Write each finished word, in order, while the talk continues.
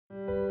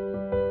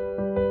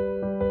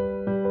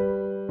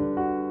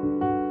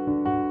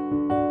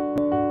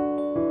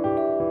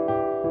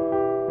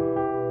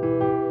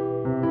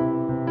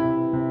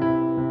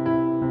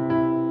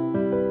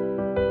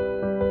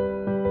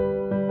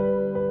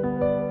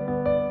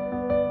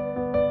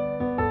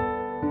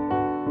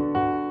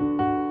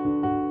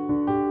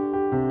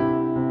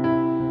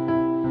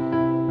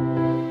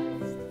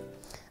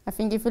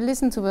think if we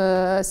listen to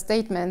the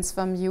statements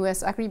from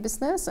US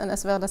agribusiness and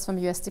as well as from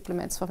US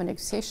diplomats for the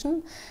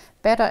negotiation,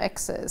 better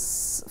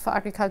access for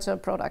agricultural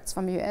products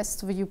from the US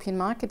to the European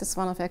market is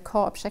one of their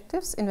core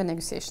objectives in the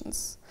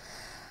negotiations.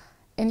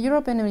 In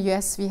Europe and in the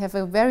US, we have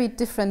a very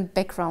different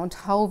background,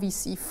 how we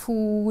see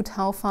food,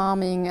 how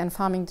farming and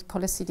farming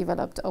policy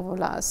developed over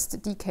the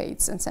last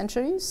decades and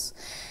centuries.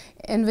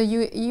 In the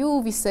EU,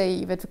 we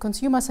say that the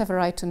consumers have a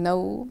right to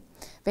know,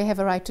 they have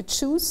a right to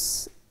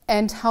choose,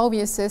 and how we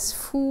assess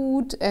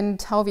food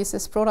and how we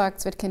assess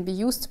products that can be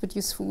used to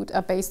produce food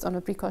are based on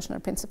a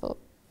precautionary principle.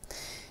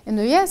 In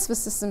the US, the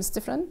system is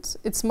different.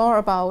 It's more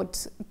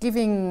about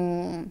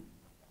giving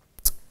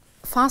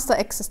faster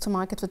access to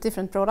market for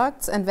different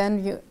products, and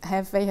then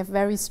they have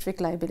very strict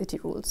liability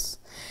rules.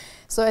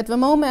 So at the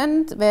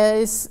moment, there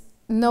is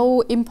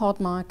no import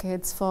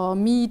markets for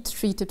meat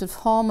treated with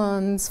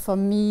hormones, for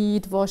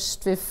meat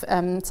washed with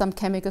some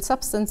chemical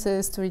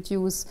substances to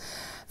reduce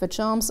the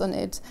germs on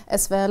it,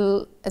 as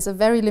well as a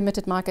very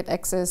limited market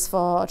access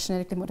for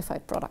genetically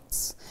modified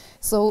products.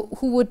 So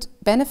who would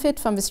benefit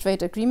from this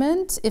trade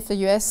agreement if the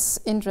US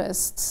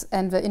interests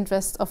and the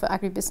interest of the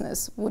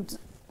agribusiness would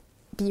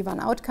be one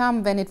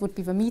outcome? Then it would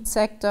be the meat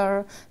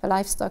sector, the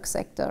livestock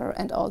sector,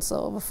 and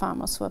also the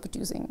farmers who are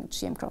producing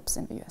GM crops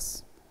in the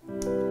US.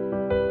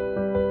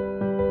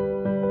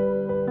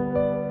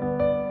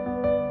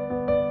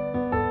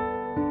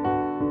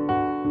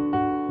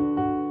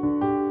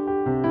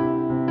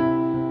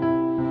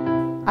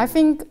 I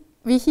think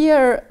we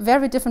hear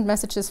very different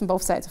messages from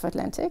both sides of the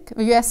Atlantic.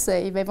 The US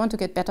say they want to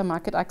get better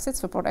market access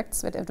for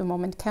products that at the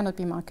moment cannot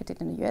be marketed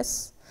in the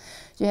US.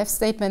 You have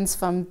statements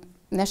from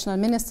national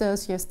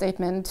ministers, you have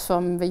statements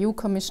from the EU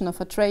Commissioner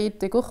for Trade,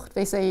 de Gucht,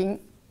 they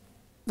saying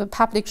the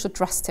public should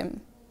trust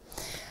him.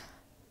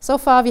 So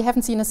far, we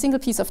haven't seen a single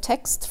piece of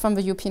text from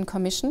the European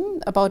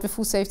Commission about the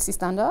food safety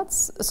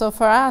standards. So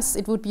for us,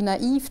 it would be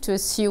naive to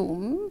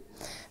assume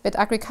that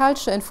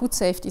agriculture and food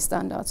safety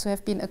standards, who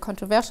have been a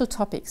controversial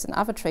topics in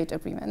other trade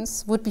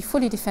agreements, would be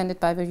fully defended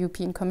by the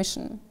European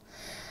Commission.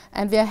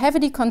 And we are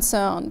heavily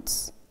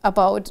concerned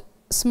about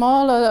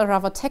smaller,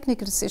 rather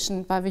technical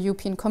decision by the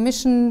European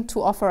Commission to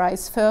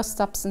authorize first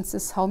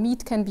substances, how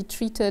meat can be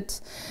treated,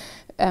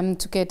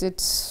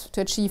 to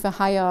achieve a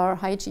higher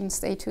hygiene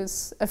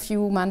status a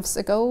few months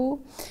ago.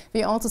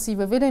 We also see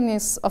the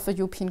willingness of the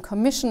European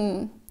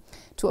Commission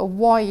to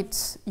avoid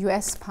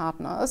US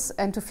partners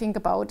and to think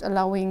about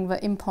allowing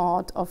the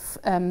import of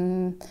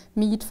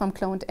meat from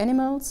cloned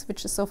animals,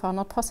 which is so far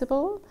not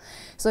possible.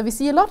 So we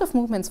see a lot of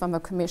movements from the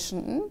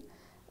Commission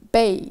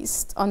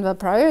based on the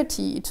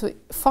priority to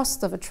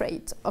foster the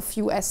trade of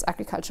US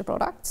agricultural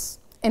products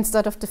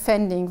instead of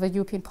defending the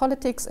European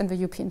politics and the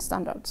European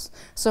standards.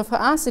 So for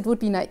us, it would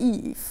be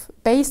naive,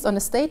 based on a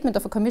statement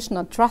of a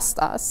commissioner, trust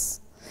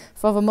us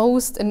for the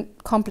most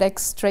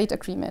complex trade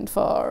agreement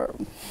for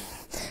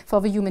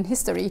the human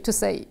history, to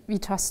say, we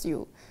trust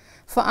you.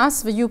 For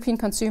us, the European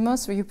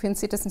consumers, the European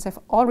citizens have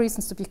all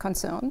reasons to be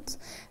concerned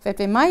that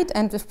they might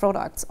end with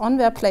products on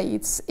their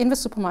plates in the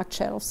supermarket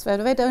shelves where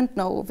they don't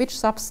know which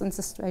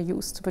substances were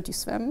used to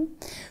produce them,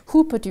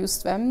 who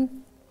produced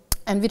them,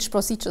 and which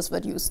procedures were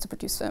used to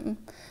produce them.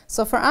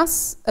 So for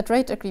us, a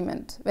trade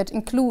agreement that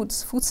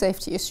includes food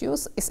safety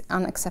issues is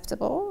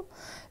unacceptable,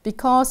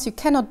 because you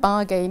cannot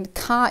bargain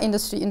car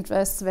industry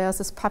interests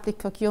versus public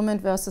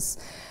procurement versus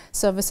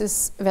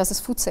services versus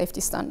food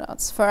safety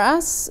standards. For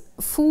us,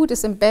 food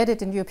is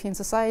embedded in European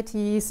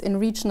societies, in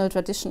regional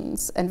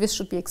traditions, and this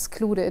should be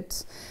excluded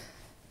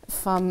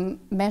from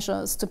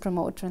measures to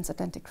promote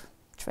transatlantic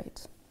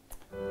trade.